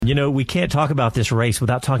You know, we can't talk about this race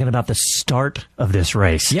without talking about the start of this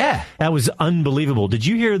race. Yeah. That was unbelievable. Did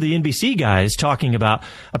you hear the NBC guys talking about,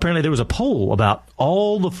 apparently there was a poll about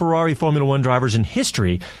all the Ferrari Formula One drivers in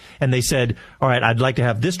history, and they said, all right, I'd like to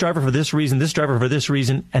have this driver for this reason, this driver for this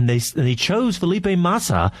reason, and they chose Felipe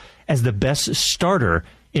Massa as the best starter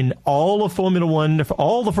in all of Formula One, for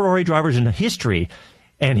all the Ferrari drivers in history.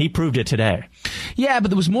 And he proved it today. Yeah,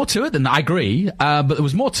 but there was more to it than that. I agree. But there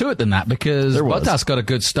was more to it than that because Bottas got a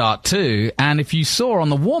good start too. And if you saw on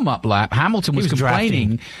the warm-up lap, Hamilton was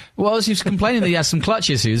complaining. Well, he was complaining that he had some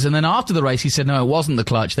clutch issues. And then after the race, he said, no, it wasn't the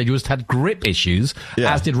clutch. They just had grip issues,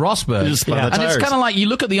 as did Rosberg. And it's kind of like you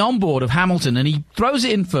look at the onboard of Hamilton and he throws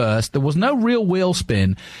it in first. There was no real wheel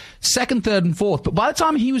spin. Second, third, and fourth. But by the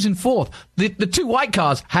time he was in fourth, the two white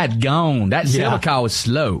cars had gone. That silver car was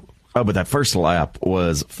slow. Oh, but that first lap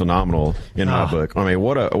was phenomenal in my book. I mean,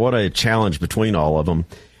 what a challenge between all of them.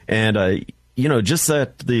 And, just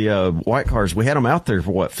that the white cars, we had them out there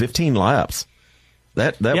for, 15 laps?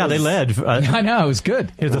 That they led. I know, it was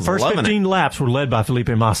good. The first 15 laps were led by Felipe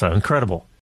Massa. Incredible.